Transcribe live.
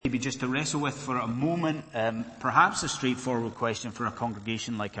maybe just to wrestle with for a moment, perhaps a straightforward question for a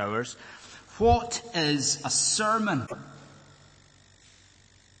congregation like ours. What is a sermon?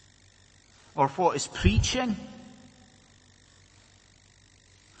 Or what is preaching?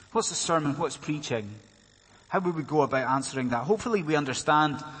 What's a sermon? What's preaching? How would we go about answering that? Hopefully we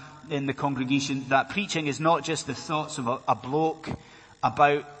understand in the congregation that preaching is not just the thoughts of a bloke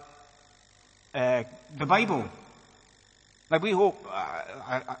about the Bible. Like we hope,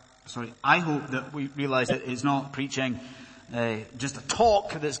 I hope that we realise that it's not preaching just a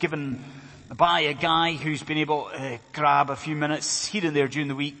talk that's given by a guy who's been able to grab a few minutes here and there during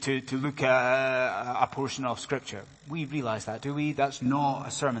the week to look at a portion of Scripture. We realise that, do we? That's not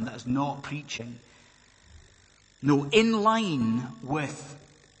a sermon. That's not preaching. No, in line with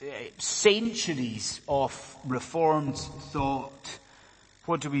centuries of Reformed thought,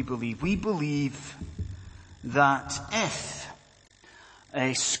 what do we believe? We believe that if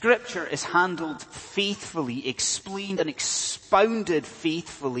Scripture is handled faithfully, explained and expounded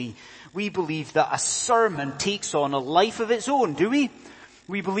faithfully, we believe that a sermon takes on a life of its own, do we?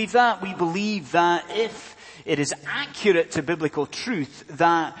 We believe that. We believe that if it is accurate to biblical truth,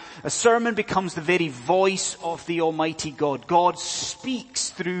 that a sermon becomes the very voice of the Almighty God. God speaks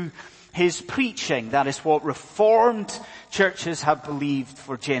through His preaching. That is what Reformed churches have believed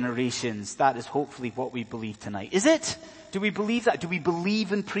for generations. That is hopefully what we believe tonight. Is it? Do we believe that? Do we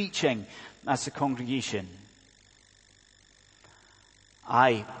believe in preaching as a congregation?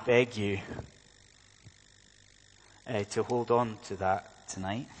 I beg you to hold on to that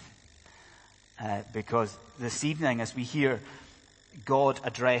tonight. Because this evening, as we hear God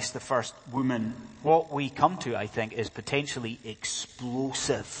address the first woman, what we come to, I think, is potentially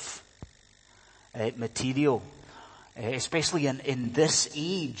explosive material. Especially in this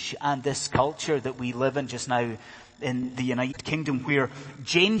age and this culture that we live in just now in the United Kingdom, where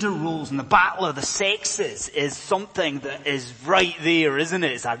gender roles and the battle of the sexes is something that is right there, isn't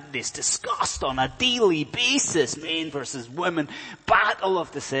it? It's discussed on a daily basis, men versus women, battle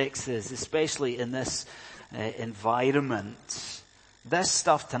of the sexes, especially in this environment. This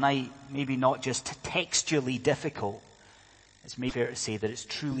stuff tonight, maybe not just textually difficult, it's maybe fair to say that it's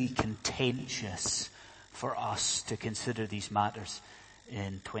truly contentious for us to consider these matters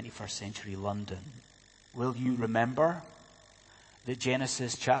in 21st century London. Will you remember that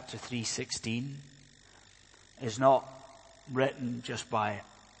Genesis chapter 3:16 is not written just by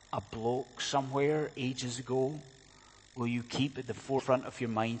a bloke somewhere ages ago? Will you keep at the forefront of your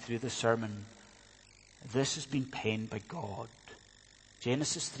mind through the sermon? This has been penned by God.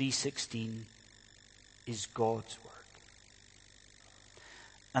 Genesis 3:16 is God's work.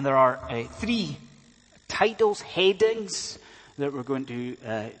 And there are three titles, headings, that we're going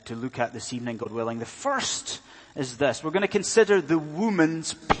to look at this evening, God willing. The first is this. We're going to consider the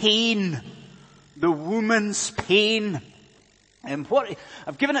woman's pain. The woman's pain. And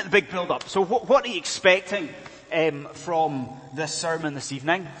I've given it the big build-up. So what are you expecting from this sermon this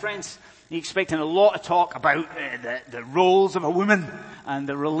evening, friends? Are you expecting a lot of talk about the roles of a woman and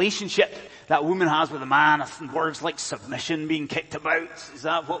the relationship that woman has with a man, words like submission being kicked about? Is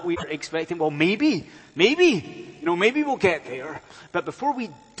that what we're expecting? Well, maybe we'll get there. But before we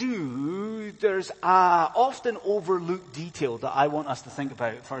do, there's a often overlooked detail that I want us to think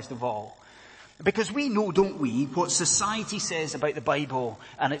about first of all. Because we know, don't we, what society says about the Bible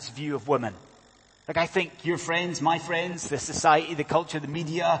and its view of women. Like, I think your friends, my friends, the society, the culture, the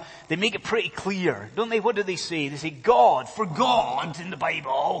media, they make it pretty clear, don't they? What do they say? They say, for God in the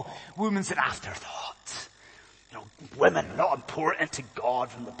Bible, woman's an afterthought. You know, women are not important to God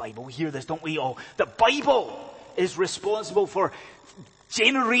from the Bible. We hear this, don't we all? The Bible is responsible for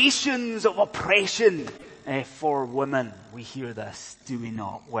generations of oppression for women. We hear this, do we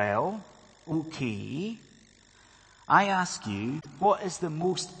not? Well, okay. I ask you, what is the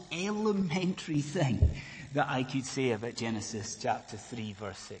most elementary thing that I could say about Genesis chapter 3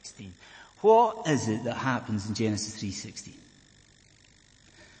 verse 16? What is it that happens in Genesis 3:16?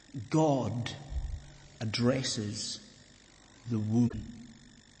 God addresses the woman.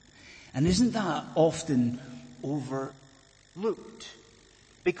 And isn't that often overlooked?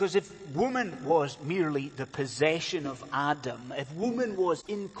 Because if woman was merely the possession of Adam, if woman was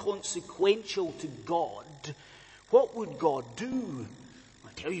inconsequential to God, what would God do? I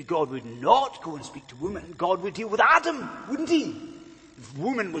tell you, God would not go and speak to woman. God would deal with Adam, wouldn't he? If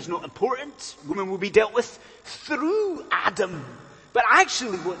woman was not important, woman would be dealt with through Adam. But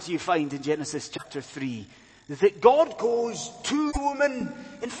actually what do you find in Genesis chapter 3? Is that God goes to woman.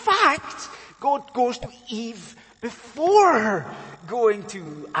 In fact, God goes to Eve before going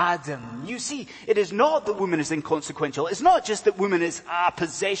to Adam. You see, it is not that woman is inconsequential. It's not just that woman is a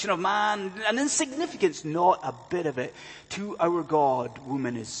possession of man, an insignificance, not a bit of it. To our God,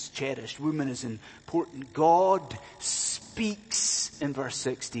 woman is cherished. Woman is important. God speaks in verse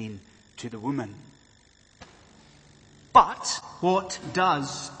 16 to the woman. But what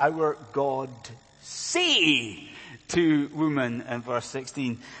does our God say to woman in verse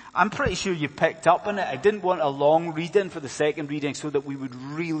 16? I'm pretty sure you picked up on it. I didn't want a long reading for the second reading so that we would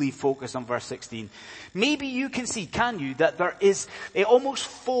really focus on verse 16. Maybe you can see, can you, that it almost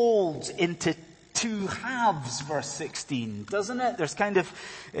folds into two halves, verse 16, doesn't it? There's kind of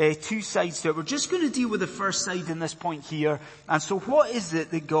two sides to it. We're just going to deal with the first side in this point here. And so what is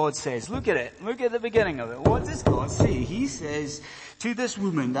it that God says? Look at it. Look at the beginning of it. What does God say? He says to this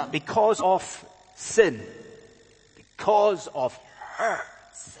woman that because of sin, because of her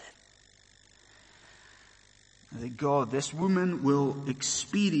sin, that women will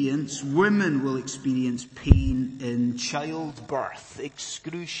experience pain in childbirth,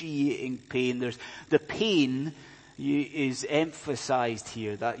 excruciating pain. There's the pain is emphasized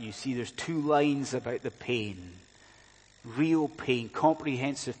here, that you see there's two lines about the pain. Real pain,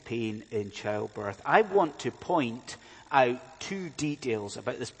 comprehensive pain in childbirth. I want to point out two details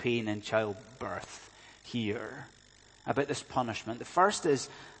about this pain in childbirth here, about this punishment. The first is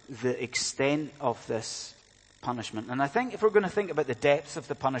the extent of this punishment. And I think if we're going to think about the depths of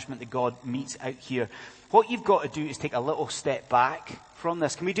the punishment that God metes out here, what you've got to do is take a little step back from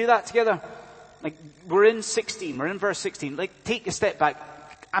this. Can we do that together? Like, we're in verse 16. Like, take a step back.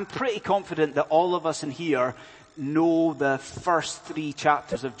 I'm pretty confident that all of us in here know the first 3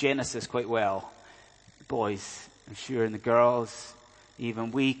 chapters of Genesis quite well. Boys, I'm sure, and the girls,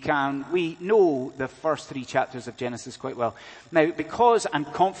 even we know the first 3 chapters of Genesis quite well. Now, because I'm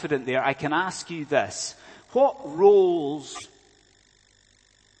confident there, I can ask you this. What roles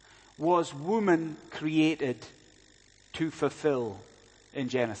was woman created to fulfill in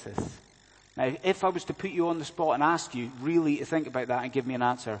Genesis? Now, if I was to put you on the spot and ask you really to think about that and give me an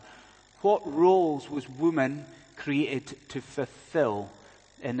answer, what roles was woman created to fulfill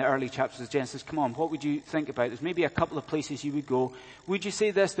in the early chapters of Genesis? Come on, what would you think about? There's maybe a couple of places you would go. Would you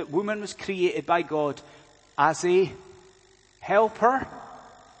say this, that woman was created by God as a helper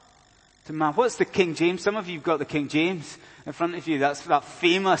to man? What's the King James? Some of you have got the King James in front of you. That's that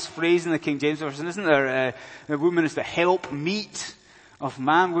famous phrase in the King James version, isn't there? The woman is the help meet of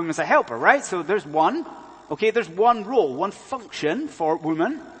man. Woman is a helper, right? So there's one. Okay, there's one role, one function for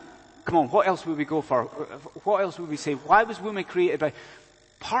woman. Come on, what else would we go for? What else would we say? Why was woman created by?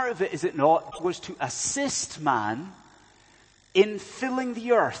 Part of it, is it not, was to assist man in filling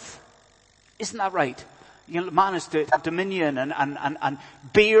the earth. Isn't that right? You know, man is to have dominion and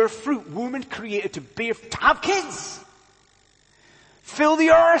bear fruit. Woman created to have kids. Fill the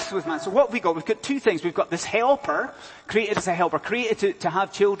earth with man. So what have we got? We've got two things. We've got this helper, created as a helper, created to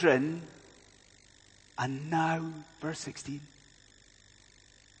have children. And now, verse 16.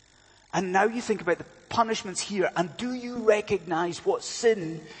 And now you think about the punishments here, and do you recognize what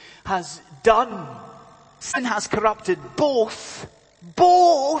sin has done? Sin has corrupted both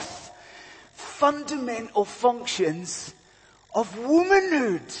fundamental functions of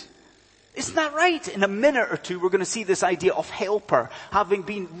womanhood. Isn't that right? In a minute or two, we're going to see this idea of helper having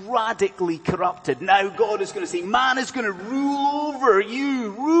been radically corrupted. Now God is going to say, man is going to rule over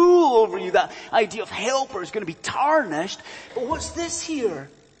you. That idea of helper is going to be tarnished. But what's this here?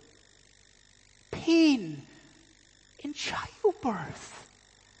 Pain in childbirth.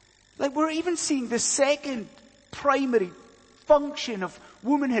 Like, we're even seeing the second primary function of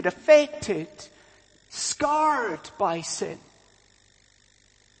womanhood affected, scarred by sin.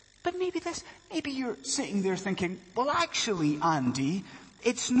 But maybe you're sitting there thinking, well, actually, Andy,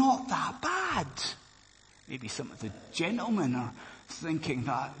 it's not that bad. Maybe some of the gentlemen are thinking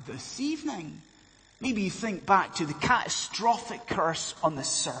that this evening. Maybe you think back to the catastrophic curse on the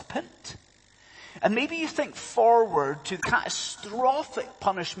serpent. And maybe you think forward to the catastrophic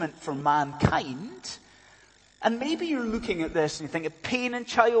punishment for mankind. And maybe you're looking at this and you're thinking, pain in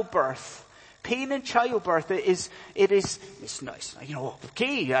childbirth. Pain in childbirth it's nice, you know,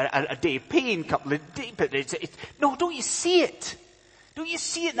 okay, a day of pain, couple of days, but no, don't you see it? Don't you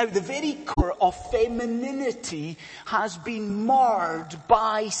see it now? The very core of femininity has been marred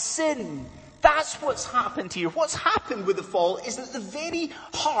by sin. That's what's happened here. What's happened with the fall is that the very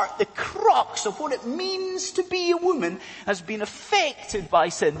heart, the crux of what it means to be a woman has been affected by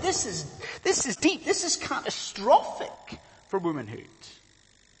sin. This is deep. This is catastrophic for womanhood.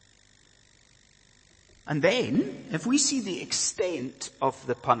 And then, if we see the extent of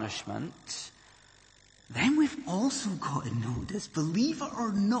the punishment, then we've also got to notice, believe it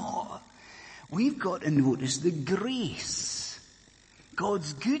or not, we've got to notice the grace,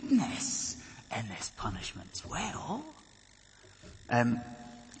 God's goodness in this punishment as well.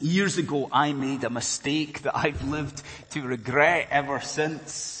 Years ago, I made a mistake that I've lived to regret ever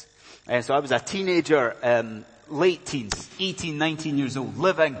since. So I was a teenager, late teens, 18, 19 years old,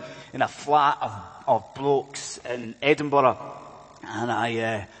 living in a flat of blokes in Edinburgh. And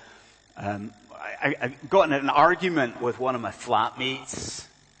I got in an argument with one of my flatmates,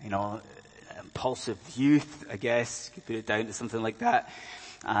 impulsive youth, I guess, could put it down to something like that.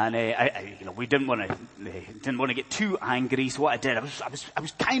 And we didn't want to get too angry. So what I did, I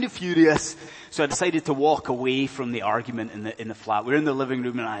was kind of furious. So I decided to walk away from the argument in the flat. We were in the living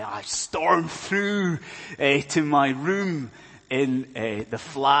room, and I stormed through to my room in the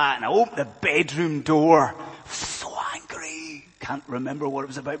flat, and I opened the bedroom door. I was so angry. Can't remember what it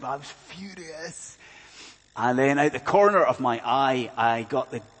was about, but I was furious. And then out the corner of my eye, I got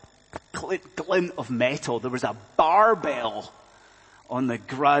the glint of metal. There was a barbell on the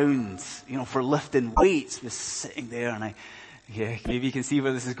ground, for lifting weights, was sitting there, and maybe you can see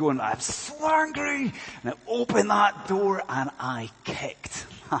where this is going. I'm so angry, and I opened that door, and I kicked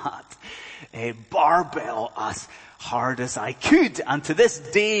that barbell as hard as I could. And to this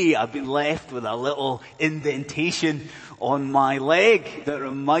day, I've been left with a little indentation on my leg that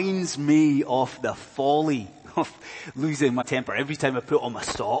reminds me of the folly of losing my temper. Every time I put on my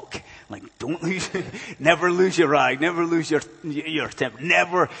sock, I'm like, don't lose, never lose your rag, never lose your temper,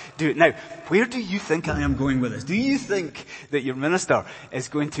 never do it. Now, where do you think I am going with this? Do you think that your minister is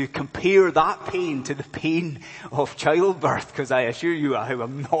going to compare that pain to the pain of childbirth? Because I assure you I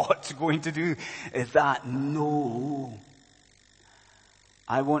am not going to do that. No.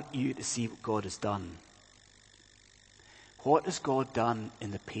 I want you to see what God has done. What has God done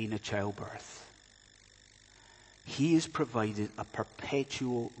in the pain of childbirth? He has provided a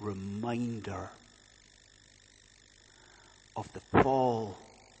perpetual reminder of the fall.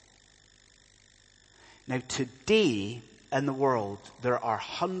 Now today in the world, there are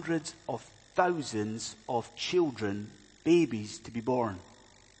hundreds of thousands of children, babies to be born.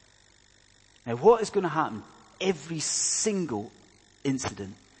 Now what is going to happen? Every single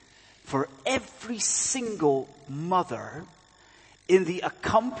incident, for every single mother, in the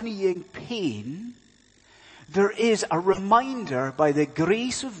accompanying pain, there is a reminder by the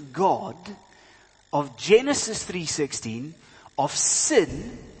grace of God of Genesis 3:16, of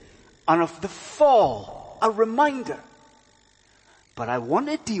sin and of the fall. A reminder. But I want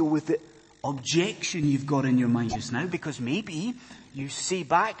to deal with the objection you've got in your mind just now, because maybe you say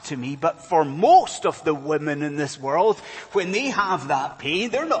back to me, but for most of the women in this world, when they have that pain,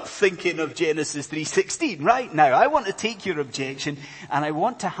 they're not thinking of Genesis 3:16. Right now, I want to take your objection and I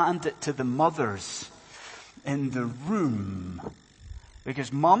want to hand it to the mothers in the room.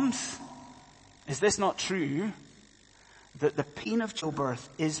 Because mums, is this not true? That the pain of childbirth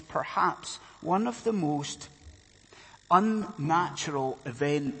is perhaps one of the most unnatural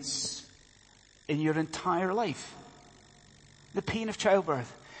events in your entire life. The pain of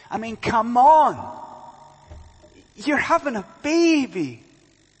childbirth. I mean, come on. You're having a baby.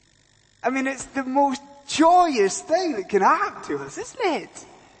 I mean, it's the most joyous thing that can happen to us, isn't it?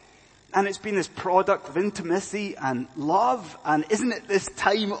 And it's been this product of intimacy and love, and isn't it this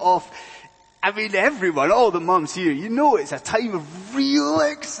time of, everyone, all the mums here, it's a time of real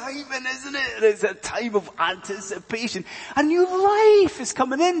excitement, isn't it? It's a time of anticipation. A new life is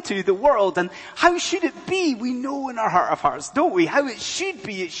coming into the world, and how should it be? We know in our heart of hearts, don't we? How it should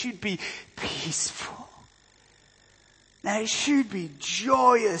be peaceful. Now it should be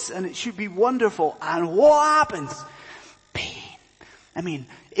joyous, and it should be wonderful, and what happens? Pain.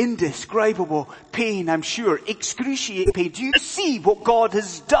 Indescribable pain, I'm sure. Excruciating pain. Do you see what God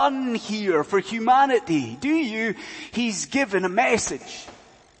has done here for humanity? Do you? He's given a message.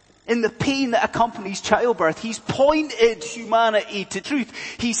 In the pain that accompanies childbirth, He's pointed humanity to truth.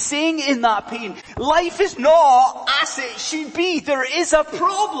 He's saying in that pain, life is not as it should be. There is a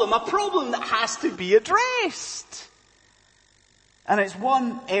problem that has to be addressed. And it's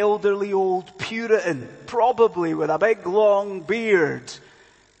one elderly old Puritan, probably with a big long beard,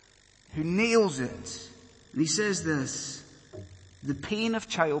 who nails it. And he says this: the pain of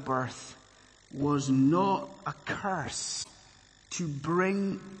childbirth was not a curse to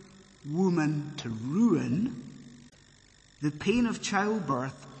bring woman to ruin. The pain of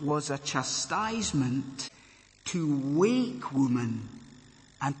childbirth was a chastisement to wake woman,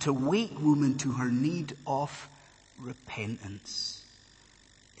 and to wake woman to her need of repentance.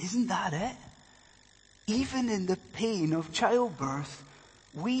 Isn't that it? Even in the pain of childbirth,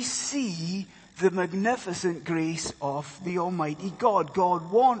 we see the magnificent grace of the Almighty God.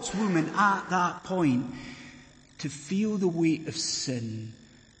 God wants woman at that point to feel the weight of sin,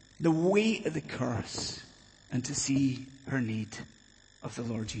 the weight of the curse, and to see her need of the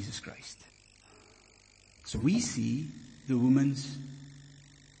Lord Jesus Christ. So we see the woman's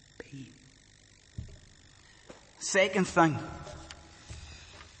pain. Second thing,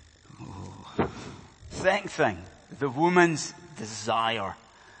 the woman's desire.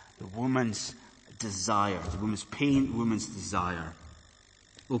 The woman's desire. The woman's pain, the woman's desire.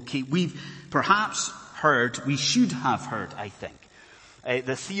 Okay, we've perhaps heard, we should have heard, I think,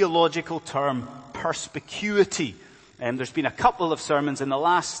 the theological term perspicuity. There's been a couple of sermons in the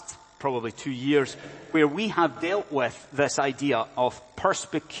last probably 2 years where we have dealt with this idea of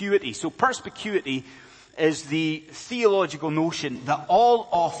perspicuity. So perspicuity is the theological notion that all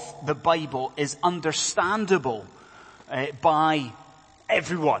of the Bible is understandable by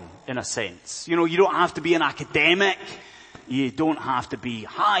everyone, in a sense. You know, you don't have to be an academic. You don't have to be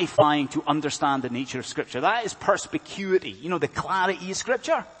high-flying to understand the nature of Scripture. That is perspicuity. You know, the clarity of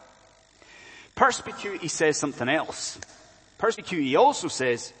Scripture. Perspicuity says something else. Perspicuity also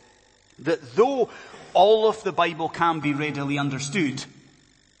says that though all of the Bible can be readily understood,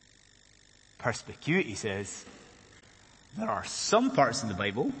 perspicuity says there are some parts of the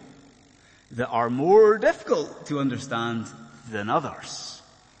Bible that are more difficult to understand than others.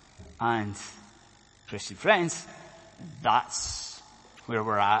 And, Christian friends, that's where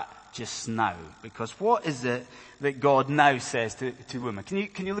we're at just now. Because what is it that God now says to women?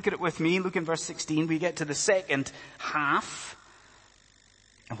 Can you look at it with me? Look in verse 16. We get to the second half.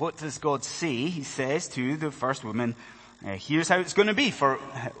 And what does God say? He says to the first woman, here's how it's going to be for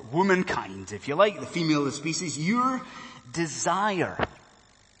womankind, if you like, the female of the species. Your desire,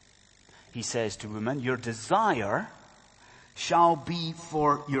 he says to women, your desire shall be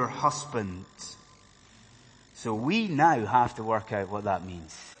for your husband. So we now have to work out what that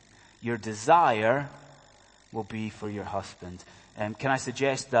means. Your desire will be for your husband. Can I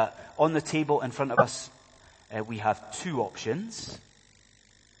suggest that on the table in front of us, we have two options.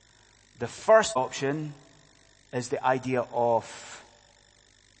 The first option is the idea of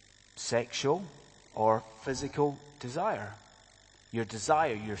sexual or physical desire. Your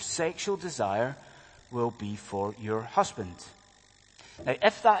desire, your sexual desire, will be for your husband. Now,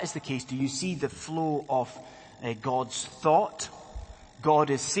 if that is the case, do you see the flow of God's thought? God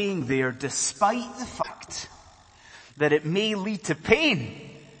is saying there, despite the fact that it may lead to pain,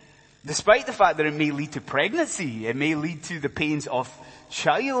 despite the fact that it may lead to pregnancy, it may lead to the pains of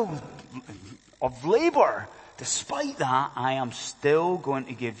labor, despite that, I am still going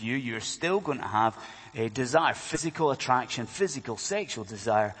to give you, you're still going to have a desire, physical attraction, physical sexual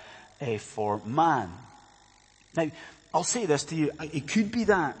desire for man. Now, I'll say this to you, it could be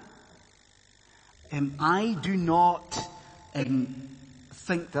that I do not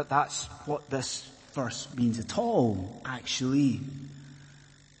think that that's what this verse means at all, actually.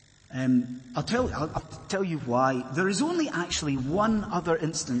 I'll tell you why. There is only actually one other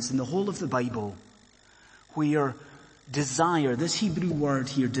instance in the whole of the Bible where desire, this Hebrew word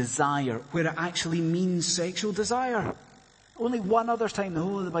here, desire, where it actually means sexual desire. Only one other time in the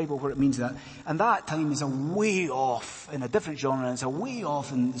whole of the Bible where it means that. And that time is a way off in a different genre, and it's a way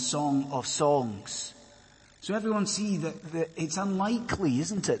off in the Song of Songs. So everyone see that it's unlikely,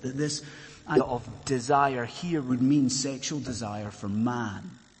 isn't it, that this idea of desire here would mean sexual desire for man.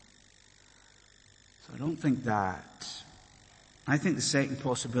 So I don't think that. I think the second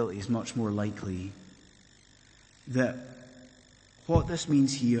possibility is much more likely, that what this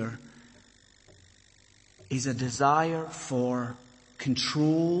means here is a desire for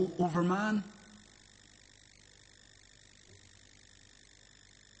control over man.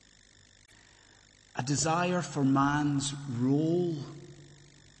 A desire for man's role.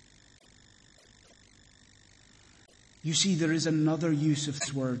 You see, there is another use of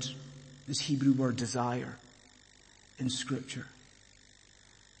this word, this Hebrew word desire, in Scripture.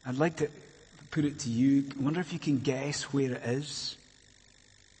 I'd like to put it to you. I wonder if you can guess where it is.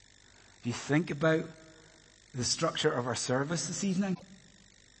 If you think about the structure of our service this evening,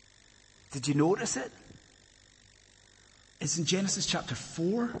 did you notice it? It's in Genesis chapter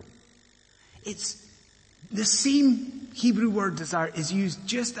 4. It's the same Hebrew word desire is used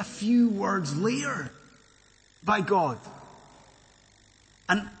just a few words later by God.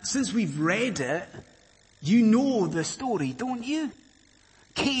 And since we've read it, you know the story, don't you?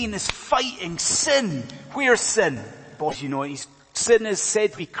 Cain is fighting sin. Where's sin? Boss, you know, sin is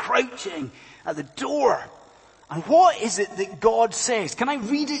said to be crouching at the door. And what is it that God says? Can I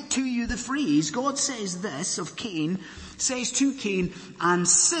read it to you, the phrase? God says this of Cain, says to Cain, and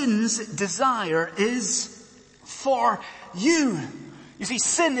sin's desire is for you. You see,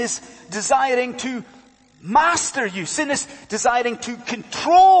 sin is desiring to master you. Sin is desiring to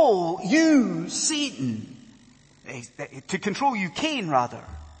control you, Satan. To control you, Cain, rather.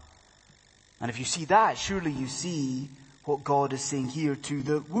 And if you see that, surely you see what God is saying here to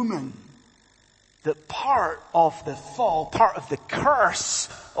the woman. That part of the fall, part of the curse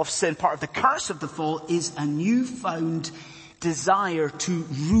of sin, part of the curse of the fall is a newfound desire to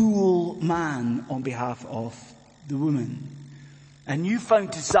rule man on behalf of the woman. A newfound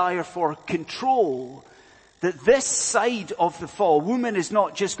desire for control. That this side of the fall, woman is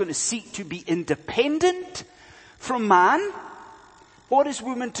not just going to seek to be independent from man. What is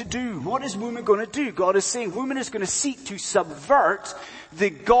woman to do? What is woman going to do? God is saying woman is going to seek to subvert the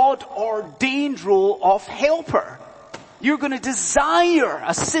God-ordained role of helper. You're going to desire,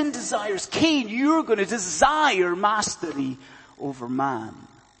 as sin desires Cain, you're going to desire mastery over man.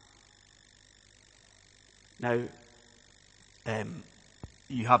 Now,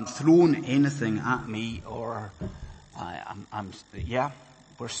 you haven't thrown anything at me, or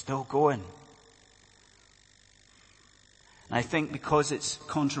we're still going. And I think because it's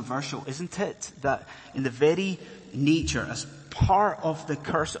controversial, isn't it, that in the very nature, as part of the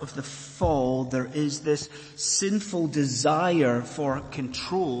curse of the fall, there is this sinful desire for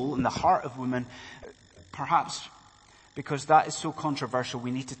control in the heart of women. Perhaps because that is so controversial,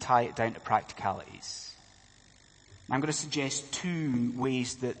 we need to tie it down to practicalities. I'm going to suggest two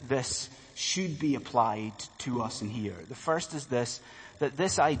ways that this should be applied to us in here. The first is this, that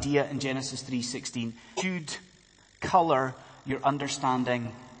this idea in Genesis 3:16 should colour your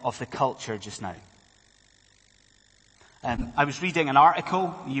understanding of the culture just now. I was reading an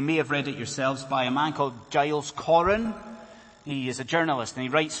article, you may have read it yourselves, by a man called Giles Coren. He is a journalist and he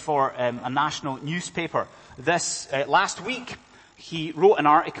writes for a national newspaper. Last week, he wrote an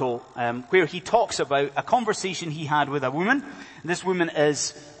article where he talks about a conversation he had with a woman. This woman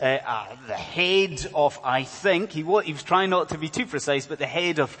is the head of, I think, he was trying not to be too precise, but the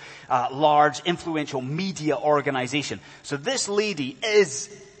head of a large influential media organization. So this lady is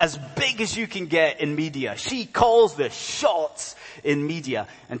as big as you can get in media. She calls the shots in media.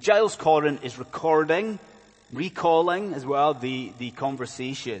 And Giles Coren is recalling as well the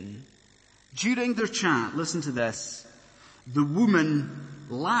conversation. During their chat, listen to this, the woman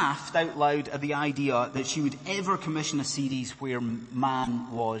laughed out loud at the idea that she would ever commission a series where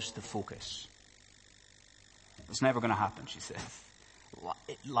man was the focus. It's never going to happen, she says,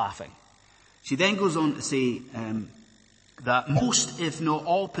 laughing. She then goes on to say that most, if not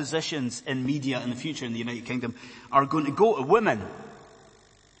all, positions in media in the future in the United Kingdom are going to go to women.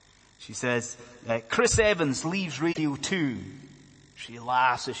 She says, Chris Evans leaves Radio 2. She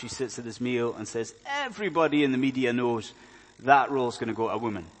laughs as she sits at this meal and says, everybody in the media knows that role is going to go to a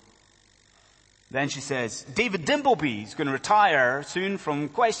woman. Then she says, David Dimbleby is going to retire soon from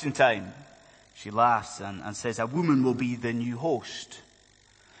Question Time. She laughs and says, a woman will be the new host.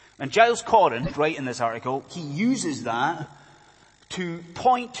 And Giles Coren, right in this article, he uses that to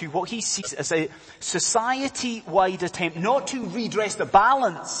point to what he sees as a society-wide attempt not to redress the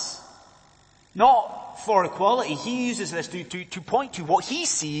balance, not for equality. He uses this to point to what he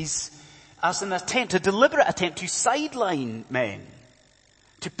sees as an attempt, a deliberate attempt to sideline men,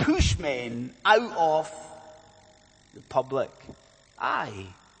 to push men out of the public eye.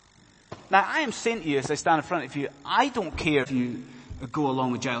 Now, I am saying to you as I stand in front of you, I don't care if you go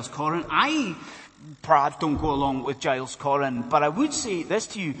along with Giles Coren. I perhaps don't go along with Giles Coren, but I would say this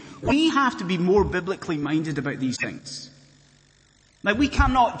to you, we have to be more biblically minded about these things. Now, we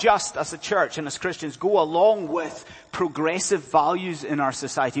cannot just, as a church and as Christians, go along with progressive values in our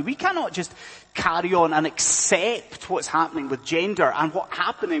society. We cannot just carry on and accept what's happening with gender and what's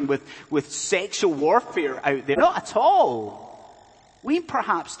happening with sexual warfare out there. Not at all. We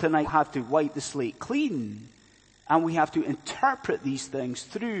perhaps tonight have to wipe the slate clean, and we have to interpret these things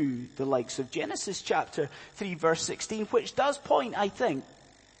through the likes of Genesis chapter 3 verse 16, which does point, I think,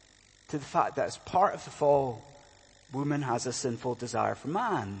 to the fact that as part of the fall, woman has a sinful desire for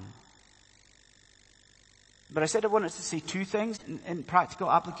man. But I said I wanted to say two things in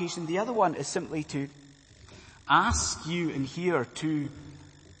practical application. The other one is simply to ask you in here to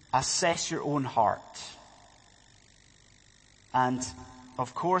assess your own heart. And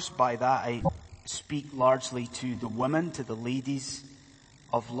of course by that I speak largely to the women, to the ladies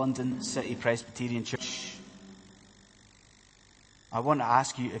of London City Presbyterian Church. I want to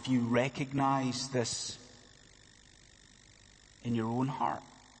ask you if you recognize this in your own heart.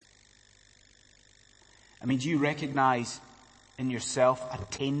 I mean, do you recognize in yourself a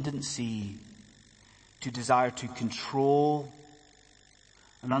tendency to desire to control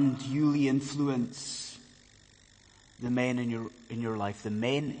and unduly influence the men in your life, the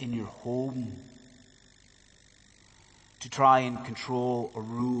men in your home, to try and control or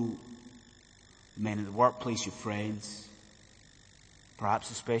rule the men in the workplace, your friends?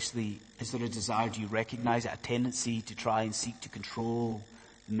 Perhaps especially, is there a desire, do you recognize it, a tendency to try and seek to control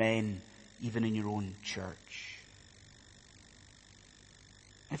men even in your own church?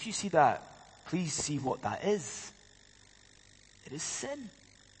 If you see that, please see what that is. It is sin.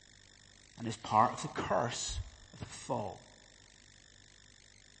 And is part of the curse of the fall.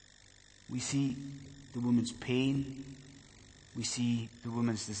 We see the woman's pain. We see the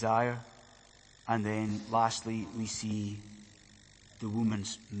woman's desire. And then lastly, we see the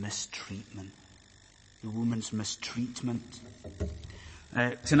woman's mistreatment. The woman's mistreatment.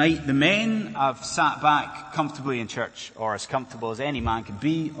 Tonight, the men have sat back comfortably in church, or as comfortable as any man can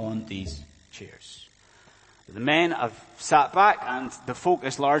be on these chairs. The men have sat back, and the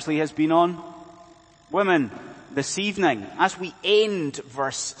focus largely has been on women this evening. As we end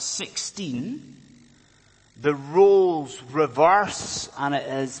verse 16, the roles reverse, and it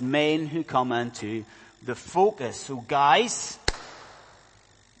is men who come into the focus. So guys,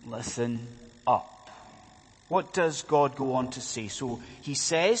 listen up. What does God go on to say? So he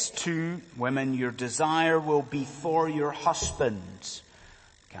says to women, your desire will be for your husbands.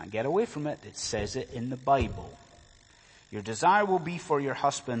 Can't get away from it. It says it in the Bible. Your desire will be for your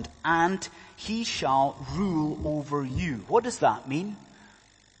husband, and he shall rule over you. What does that mean?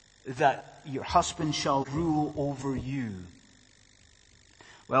 That your husband shall rule over you.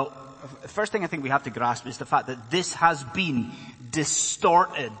 Well, the first thing I think we have to grasp is the fact that this has been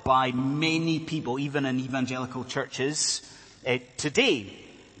distorted by many people, even in evangelical churches today.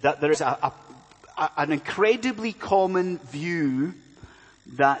 That there is an incredibly common view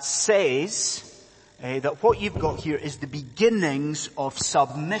that says that what you've got here is the beginnings of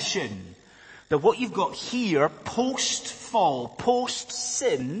submission. That what you've got here, post-fall,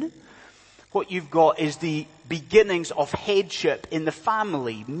 post-sin, what you've got is the beginnings of headship in the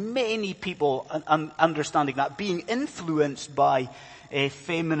family. Many people understanding that, being influenced by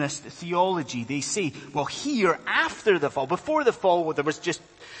feminist theology. They say, well, here, after the fall, before the fall, there was just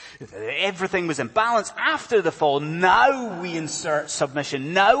everything was in balance. After the fall, now we insert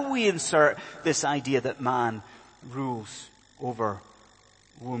submission. Now we insert this idea that man rules over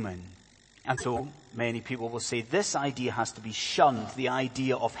woman. And so many people will say this idea has to be shunned, the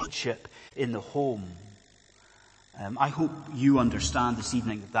idea of headship in the home. I hope you understand this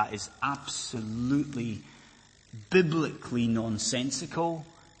evening that is absolutely biblically nonsensical.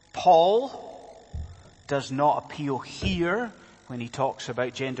 Paul does not appeal here when he talks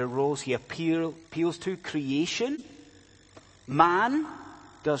about gender roles. He appeals to creation. Man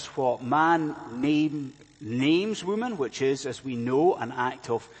does what? Man names woman, which is, as we know, an act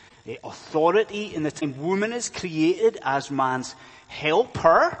of authority in the time. Woman is created as man's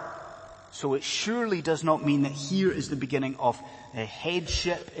helper. So it surely does not mean that here is the beginning of a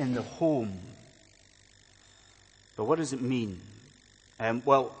headship in the home. But what does it mean?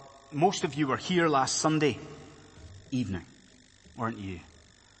 Well, most of you were here last Sunday evening, weren't you?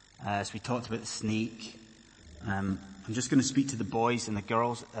 As we talked about the snake. I'm just going to speak to the boys and the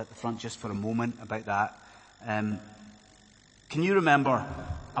girls at the front just for a moment about that. Can you remember,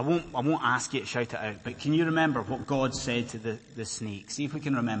 I won't ask you to shout it out, but can you remember what God said to the snake? See if we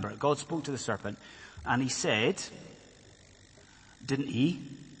can remember it. God spoke to the serpent, and he said, didn't he,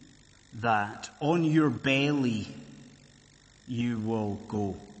 that on your belly you will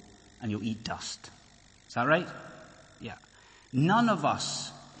go and you'll eat dust. Is that right? Yeah. None of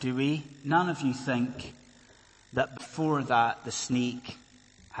us, do we? None of you think that before that the snake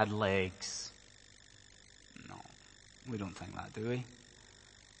had legs. No. We don't think that, do we?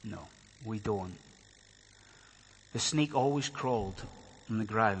 No, we don't. The snake always crawled on the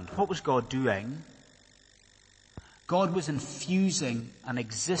ground. What was God doing? God was infusing an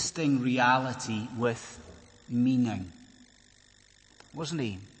existing reality with meaning. Wasn't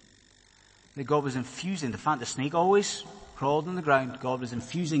he? That God was infusing the fact the snake always crawled on the ground. God was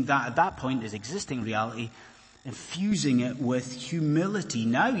infusing that at that point, his existing reality, infusing it with humility.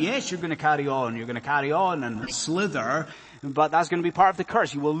 Now, yes, you're going to carry on. You're going to carry on and slither, but that's going to be part of the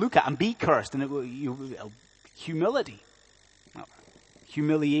curse. You will look at and be cursed, and humility.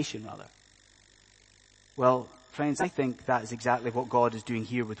 Humiliation, rather. Well, friends, I think that is exactly what God is doing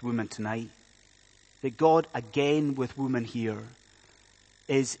here with women tonight. That God, again with women here,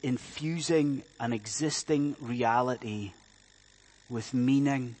 is infusing an existing reality with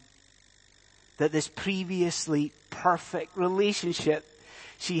meaning. that this previously perfect relationship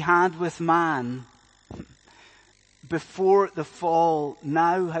she had with man before the fall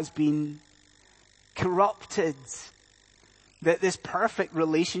now has been corrupted. That this perfect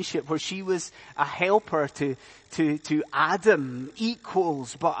relationship where she was a helper to Adam,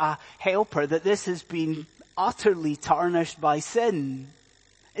 equals, but a helper, that this has been utterly tarnished by sin.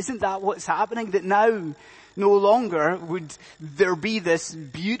 Isn't that what's happening? That now no longer would there be this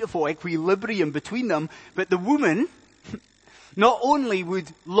beautiful equilibrium between them, but the woman not only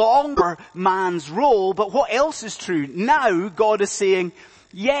would longer man's role, but what else is true? Now God is saying,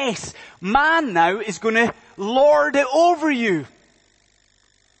 yes, man now is going to lord it over you.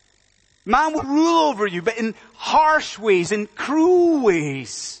 Man will rule over you, but in harsh ways, in cruel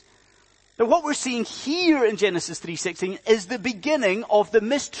ways. Now what we're seeing here in Genesis 3:16 is the beginning of the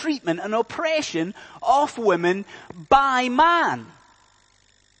mistreatment and oppression of women by man.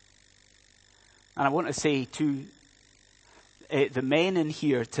 And I want to say to the men in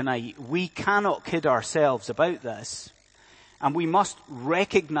here tonight, we cannot kid ourselves about this. And we must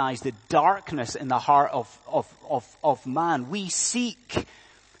recognize the darkness in the heart of man. We seek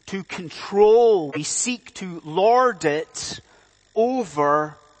to control, we seek to lord it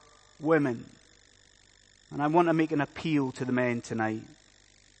over women. And I want to make an appeal to the men tonight.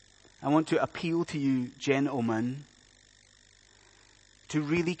 I want to appeal to you, gentlemen, to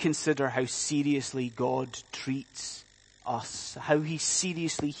really consider how seriously God treats us, how he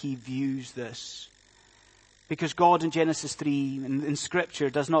views this. Because God in Genesis 3 in Scripture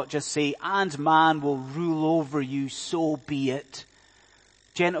does not just say, and man will rule over you, so be it.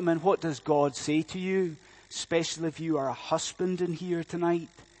 Gentlemen, what does God say to you? Especially if you are a husband in here tonight.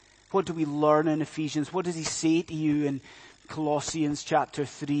 What do we learn in Ephesians? What does he say to you in Colossians chapter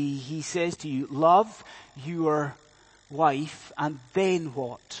 3? He says to you, love your wife, and then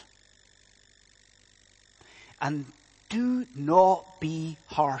what? And do not be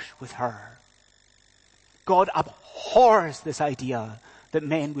harsh with her. God abhors this idea that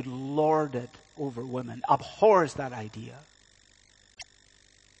men would lord it over women. Abhors that idea.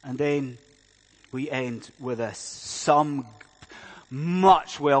 And then we end with this. Some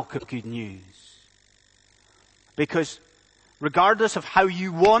much welcome good news. Because regardless of how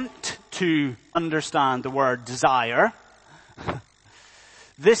you want to understand the word desire,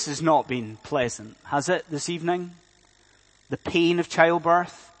 this has not been pleasant, has it, this evening? The pain of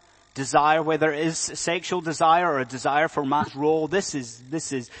childbirth, desire, whether it is sexual desire or a desire for man's role, this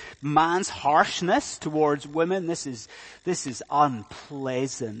is man's harshness towards women. This is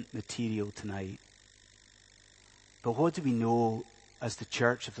unpleasant material tonight. But what do we know as the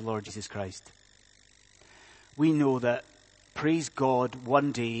church of the Lord Jesus Christ? We know that, praise God,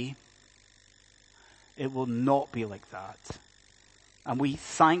 one day it will not be like that. And we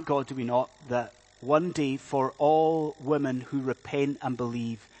thank God, do we not, that one day for all women who repent and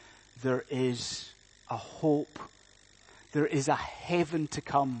believe, there is a hope. There is a heaven to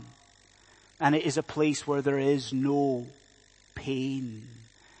come. And it is a place where there is no pain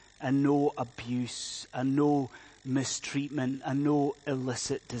and no abuse and no mistreatment and no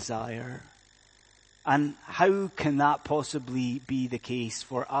illicit desire. And how can that possibly be the case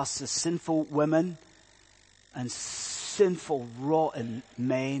for us as sinful women and sinful, rotten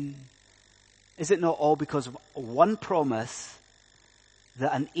men? Is it not all because of one promise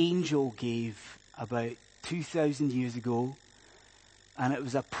that an angel gave about 2,000 years ago? And it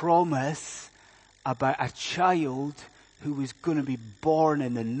was a promise about a child who was going to be born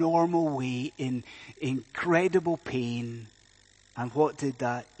in the normal way, in incredible pain. And what did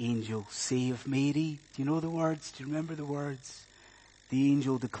that angel say of Mary? Do you know the words? Do you remember the words? The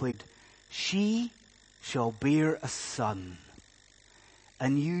angel declared, "She shall bear a son,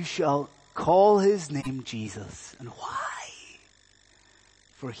 and you shall call his name Jesus." And why?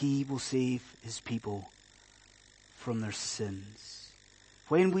 For he will save his people from their sins.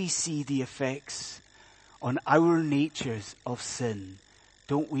 When we see the effects on our natures of sin,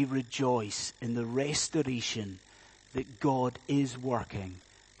 don't we rejoice in the restoration that God is working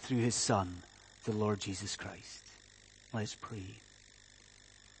through his Son, the Lord Jesus Christ? Let's pray.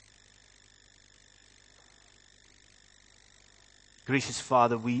 Gracious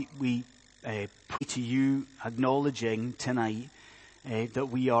Father, we pray to you, acknowledging tonight that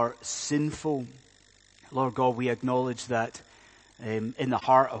we are sinful. Lord God, we acknowledge that in the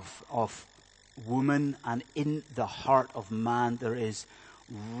heart of woman and in the heart of man there is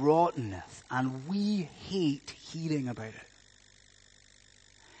rottenness, and we hate hearing about it.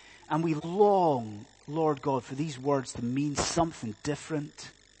 And we long, Lord God, for these words to mean something different.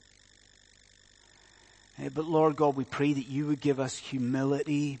 But Lord God, we pray that you would give us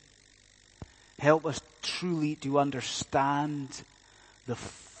humility. Help us truly to understand the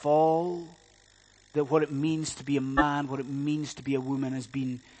fall, that what it means to be a man, what it means to be a woman has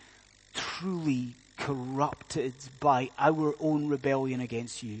been truly corrupted by our own rebellion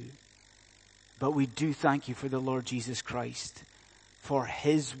against you. But we do thank you for the Lord Jesus Christ, for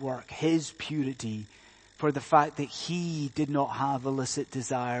his work, his purity, for the fact that he did not have illicit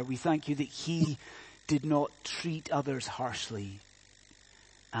desire. We thank you that he did not treat others harshly.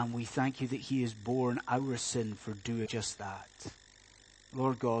 And we thank you that he has borne our sin for doing just that.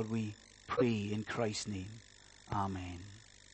 Lord God, we pray in Christ's name. Amen.